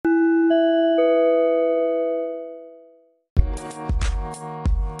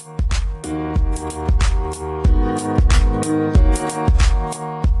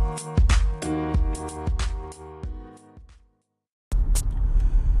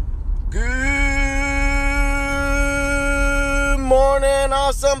morning,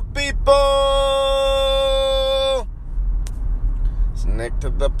 awesome people. It's Nick to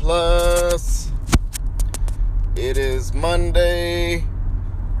the Plus. It is Monday,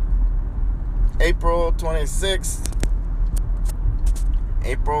 April 26th.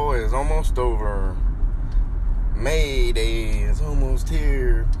 April is almost over. May Day is almost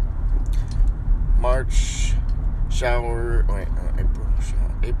here.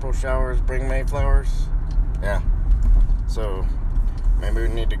 April showers bring May flowers. Yeah. So, maybe we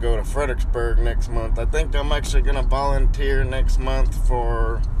need to go to Fredericksburg next month. I think I'm actually going to volunteer next month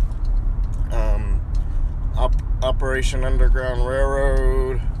for Operation Underground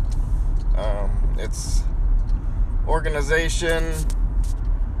Railroad. It's organization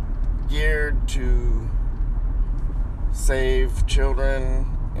geared to save children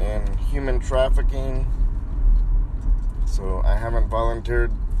in human trafficking. So I haven't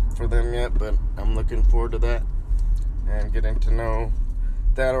volunteered for them yet, but I'm looking forward to that and getting to know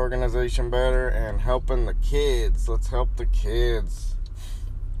that organization better and helping the kids. Let's help the kids.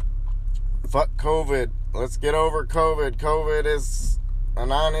 Fuck COVID. Let's get over COVID. COVID is a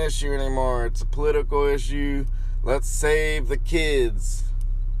non-issue anymore. It's a political issue. Let's save the kids.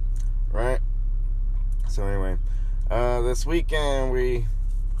 Right? So anyway, this weekend we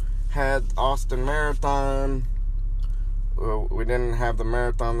had Austin Marathon. Well, we didn't have the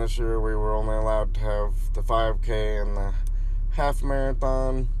marathon this year. We were only allowed to have the 5K and the half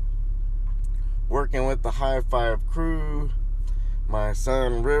marathon. Working with the High Five crew. My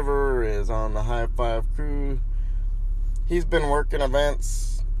son River is on the High Five crew. He's been working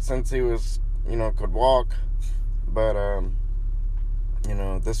events since he was, could walk. But,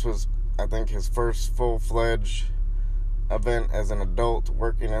 this was, I think, his first full-fledged event as an adult,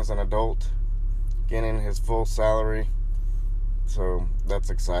 working as an adult, getting his full salary. So that's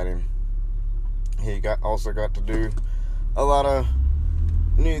exciting. He also got to do a lot of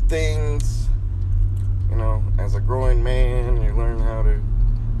new things. As a growing man, you learn how to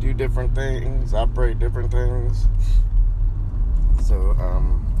do different things, operate different things. So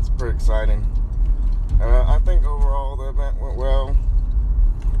it's pretty exciting. I think overall the event went well.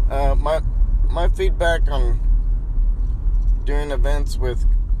 My feedback on doing events with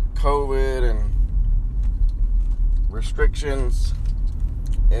COVID and restrictions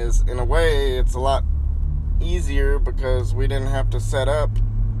is, in a way, it's a lot easier because we didn't have to set up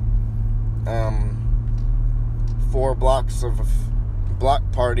 4 blocks of a block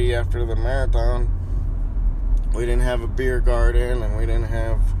party after the marathon. We didn't have a beer garden, and we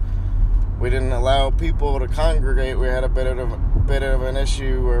didn't allow people to congregate. We had a bit of an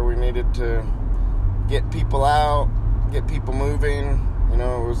issue where we needed to get people out, get people moving. It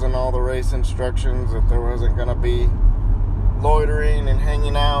was in all the race instructions that there wasn't going to be loitering and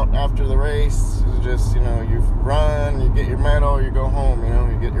hanging out after the race. It was just, you run, you get your medal, you go home,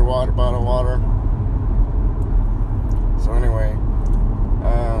 you get your bottle of water. So anyway,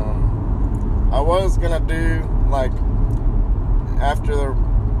 I was going to do, after the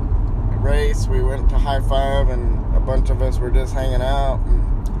race, we went to High Five, and a bunch of us were just hanging out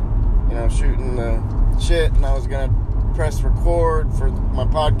and, shooting the shit, and I was going to press record for my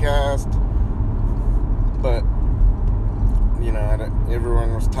podcast, but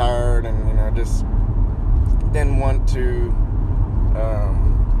everyone was tired, and just didn't want to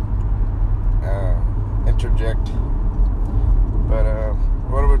interject. But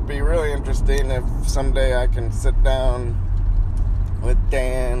what would be really interesting if someday I can sit down with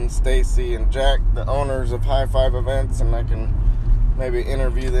Dan, Stacy, and Jack, the owners of High Five Events, and I can maybe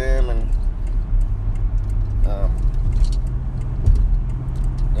interview them and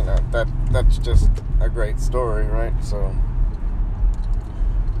that's just a great story, right? So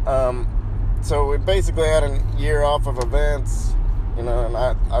we basically had a year off of events, and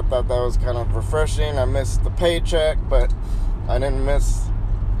I thought that was kind of refreshing. I missed the paycheck, but I didn't miss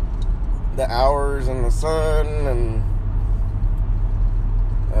the hours in the sun and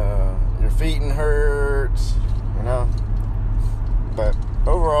your feet and hurts, But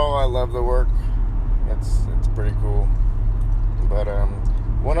overall, I love the work. It's pretty cool. But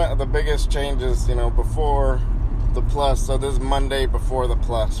one of the biggest changes, before the Plus. So this is Monday before the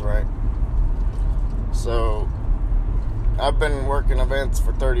Plus, right? So I've been working events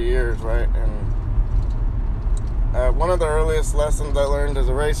for 30 years, right? And one of the earliest lessons I learned as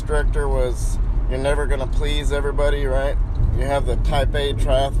a race director was you're never going to please everybody, right? You have the type A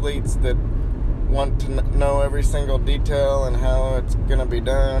triathletes that want to know every single detail and how it's going to be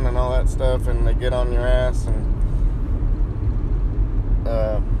done and all that stuff, and they get on your ass. And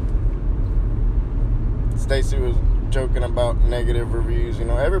Stacy was joking about negative reviews.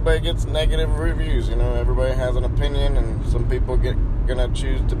 Everybody gets negative reviews. Everybody has an opinion, and some people gonna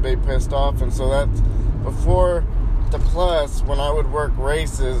choose to be pissed off. And so that's before the plus. When I would work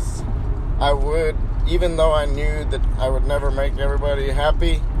races, I would, even though I knew that I would never make everybody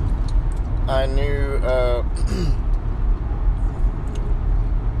happy, I knew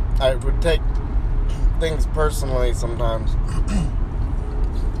I would take things personally sometimes.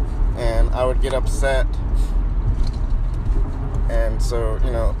 And I would get upset. And so,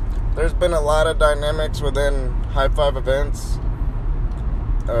 there's been a lot of dynamics within High Five events.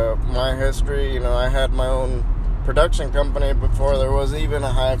 My history, I had my own production company before there was even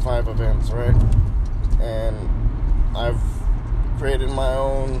a High Five events, right? And I've created my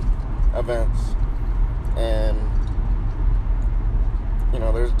own events. And,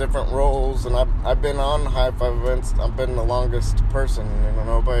 there's different roles, and I've been on High Five events. I've been the longest person.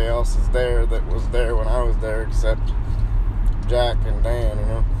 Nobody else is there that was there when I was there except Jack and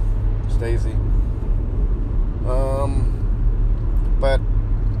Dan, Stacy. But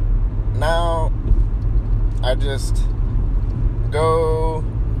now I just go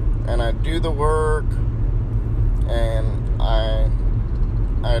and I do the work, and I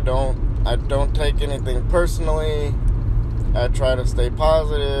don't take anything personally. I try to stay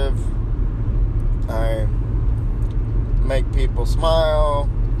positive. I make people smile.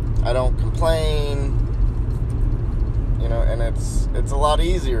 I don't complain. And it's a lot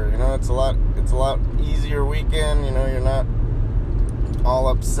easier. It's a lot easier weekend. You're not all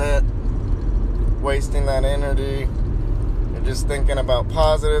upset, wasting that energy. You're just thinking about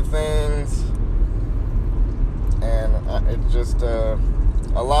positive things, and it's just a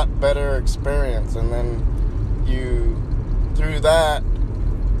lot better experience. And then through that,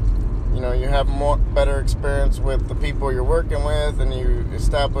 you have better experience with the people you're working with, and you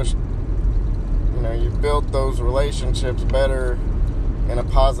establish, you build those relationships better in a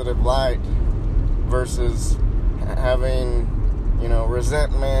positive light versus having,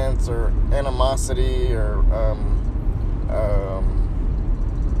 resentments or animosity or,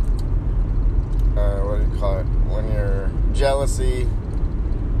 what do you call it? When you're jealousy,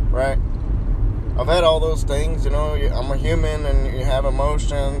 right? I've had all those things, I'm a human, and you have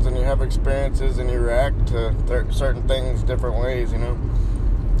emotions, and you have experiences, and you react to certain things different ways,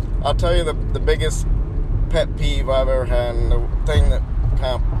 I'll tell you the biggest pet peeve I've ever had, and the thing that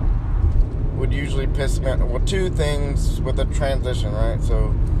kind of would usually piss me off. Well, two things with the transition, right?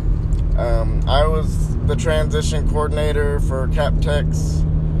 So, I was the transition coordinator for CapTex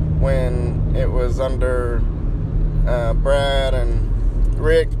when it was under Brad and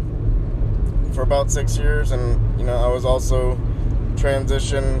Rick for about 6 years, and I was also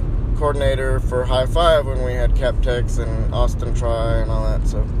transition coordinator for High Five when we had CapTex and Austin Tri and all that.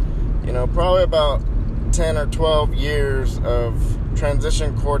 So, probably about 10 or 12 years of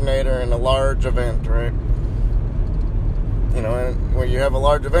transition coordinator in a large event, right? And when you have a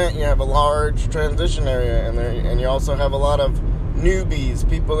large event, you have a large transition area, and you also have a lot of newbies,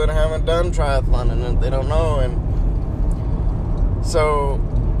 people that haven't done triathlon and they don't know. And so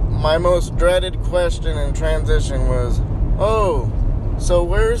my most dreaded question in transition was, so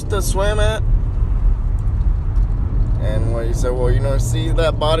where's the swim at? And you said, see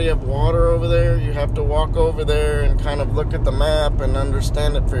that body of water over there? You have to walk over there and kind of look at the map and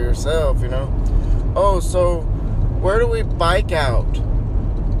understand it for yourself, so where do we bike out?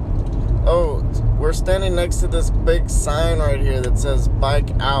 We're standing next to this big sign right here that says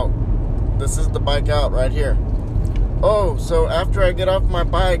bike out. This is the bike out right here. So after I get off my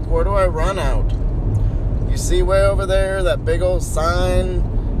bike, where do I run out? You see way over there, that big old sign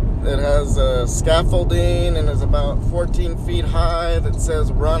that has scaffolding and is about 14 feet high that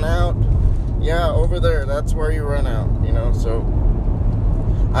says run out? Yeah, over there, that's where you run out, so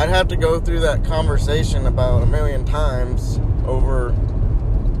I'd have to go through that conversation about 1 million times over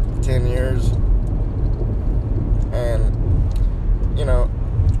 10 years. And,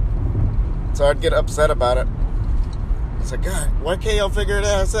 so I'd get upset about it. It's like, God, why can't y'all figure it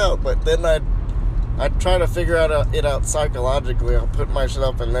out? But then I'd try to figure it out psychologically. I'll put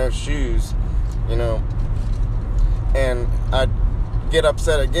myself in their shoes, and I'd get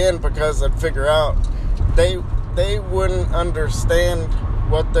upset again because I'd figure out they wouldn't understand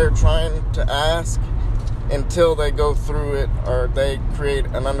what they're trying to ask until they go through it, or they create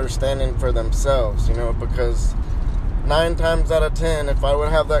an understanding for themselves, because 9 times out of 10, if I would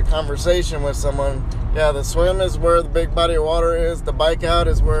have that conversation with someone, yeah, the swim is where the big body of water is, the bike out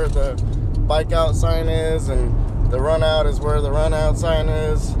is where the bike out sign is, and the run out is where the run out sign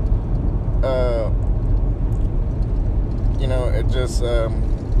is. It just,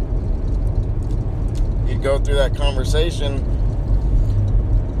 you'd go through that conversation,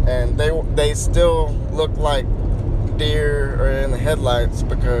 and they still look like deer or in the headlights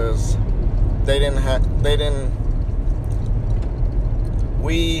because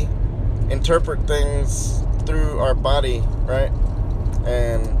we interpret things through our body, right?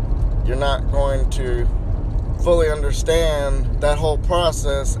 And you're not going to fully understand that whole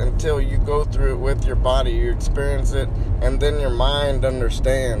process until you go through it with your body. You experience it, and then your mind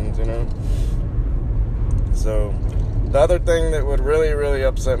understands, you know? So, the other thing that would really, really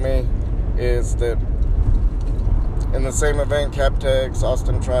upset me is that in the same event, CapTex,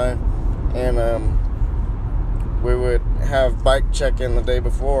 Austin Tri, and we would have bike check-in the day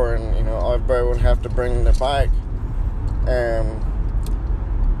before, and, you know, everybody would have to bring their bike, and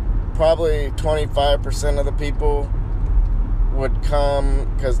probably 25% of the people would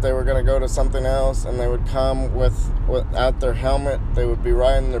come because they were going to go to something else, and they would come without their helmet. They would be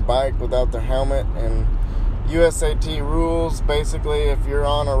riding their bike without their helmet. And USAT rules, basically, if you're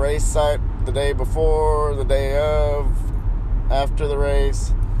on a race site the day before, the day of, after the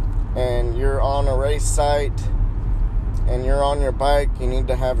race, and you're on a race site and you're on your bike, you need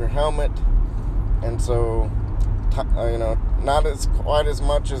to have your helmet. And so, you know, not as quite as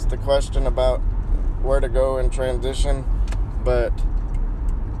much as the question about where to go in transition, but,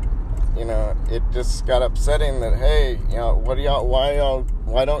 you know, it just got upsetting that, hey, you know,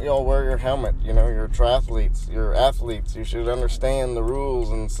 why don't y'all wear your helmet? You know, you're triathletes, you're athletes, you should understand the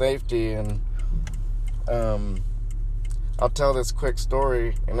rules and safety. And I'll tell this quick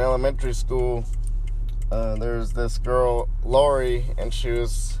story. In elementary school, there's this girl, Lori, and she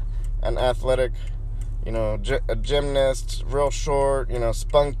was an athletic, you know, a gymnast, real short, you know,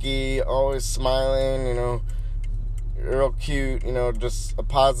 spunky, always smiling, you know, real cute, you know, just a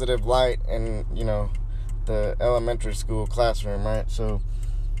positive light in, you know, the elementary school classroom, right? So,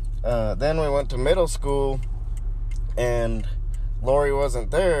 then we went to middle school, and Lori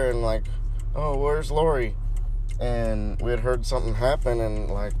wasn't there, and like, oh, where's Lori? And we had heard something happen, and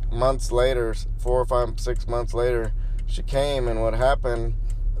like months later, 4 or 5, 6 months later, she came, and what happened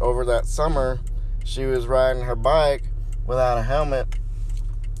over that summer, she was riding her bike without a helmet.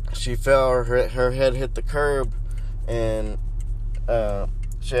 She fell, her head hit the curb, and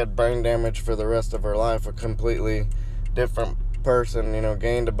she had brain damage for the rest of her life. A completely different person, you know,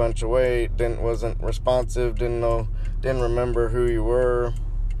 gained a bunch of weight, wasn't responsive, didn't remember who you were.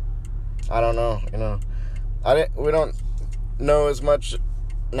 I don't know, you know. We don't know as much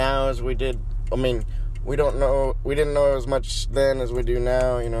now as we did. I mean, we didn't know as much then as we do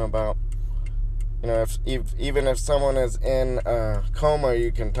now, you know, about, you know, even if someone is in a coma,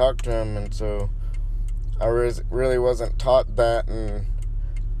 you can talk to them. And so I really wasn't taught that, and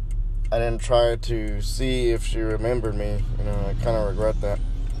I didn't try to see if she remembered me. You know, I kind of regret that.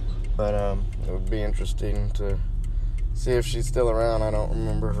 But it would be interesting to see if she's still around. I don't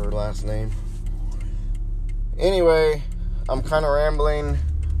remember her last name. Anyway, I'm kind of rambling,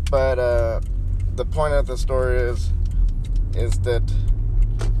 but the point of the story is that,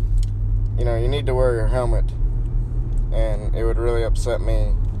 you know, you need to wear your helmet. And it would really upset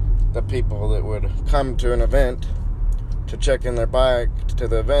me, the people that would come to an event to check in their bike to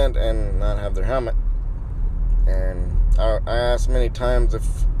the event and not have their helmet. And I asked many times if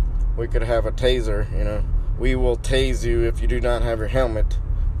we could have a taser, you know. We will tase you if you do not have your helmet.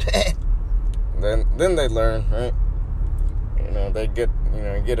 Then they learn, right? You know, they get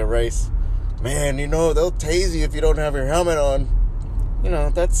a race. Man, you know, they'll tase you if you don't have your helmet on. You know,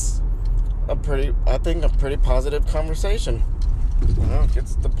 that's a pretty positive conversation. You know,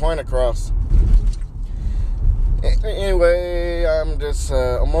 gets the point across. Anyway, I'm just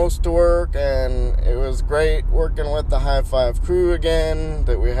almost to work, and it was great working with the High Five crew again,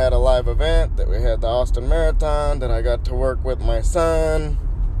 that we had a live event, that we had the Austin Marathon, that I got to work with my son,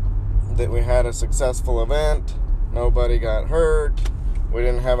 that we had a successful event, nobody got hurt, we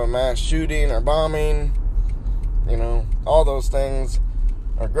didn't have a mass shooting or bombing, you know, all those things.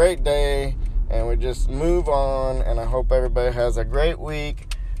 A great day, and we just move on, and I hope everybody has a great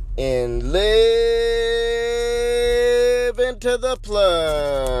week, and live into the plus.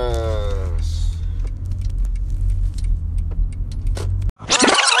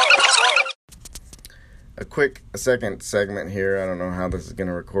 A quick second segment here. I don't know how this is going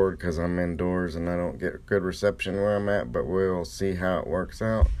to record because I'm indoors and I don't get good reception where I'm at, but we'll see how it works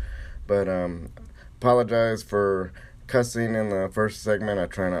out. But apologize for cussing in the first segment. I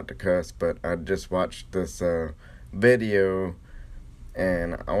try not to cuss, but I just watched this video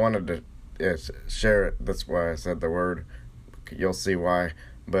and I wanted to share it. That's why I said the word. You'll see why.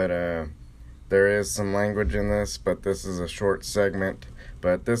 But there is some language in this, but this is a short segment.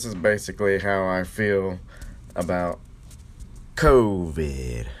 But this is basically how I feel about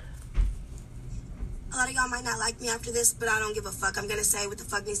COVID. A lot of y'all might not like me after this, but I don't give a fuck. I'm gonna say what the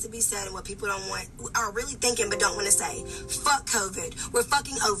fuck needs to be said and what people don't want, are really thinking but don't want to say. Fuck COVID. We're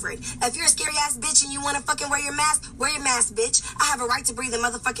fucking over it. If you're a scary ass bitch and you want to fucking wear your mask, bitch. I have a right to breathe in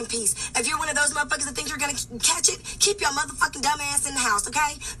motherfucking peace. If you're one of those motherfuckers that think you're gonna catch it, keep your motherfucking dumb ass in the house,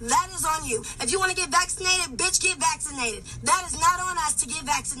 okay? That is on you. If you want to get vaccinated, bitch, get vaccinated. That is not on us to get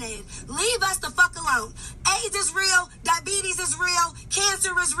vaccinated. Leave us the fuck alone. AIDS is real. Diabetes is real.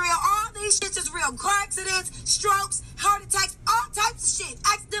 Cancer is real. All these shits is real. Car accidents, strokes, heart attacks, all types of shit.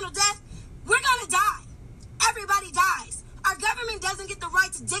 Accidental death. We're gonna die. Everybody dies. Our government doesn't get the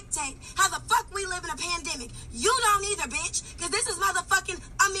right to dictate how the fuck we live in a pandemic. You don't either, bitch, because this is motherfucking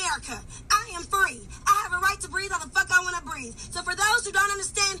America. I am free. I have a right to breathe how the fuck I want to breathe. So for those who don't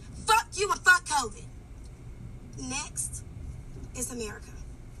understand, fuck you and fuck COVID. Next, it's America.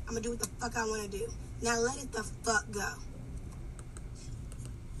 I'm gonna do what the fuck I want to do. Now let it the fuck go.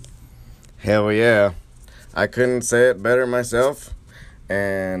 Hell yeah. I couldn't say it better myself.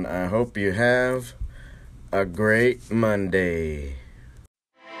 And I hope you have a great Monday.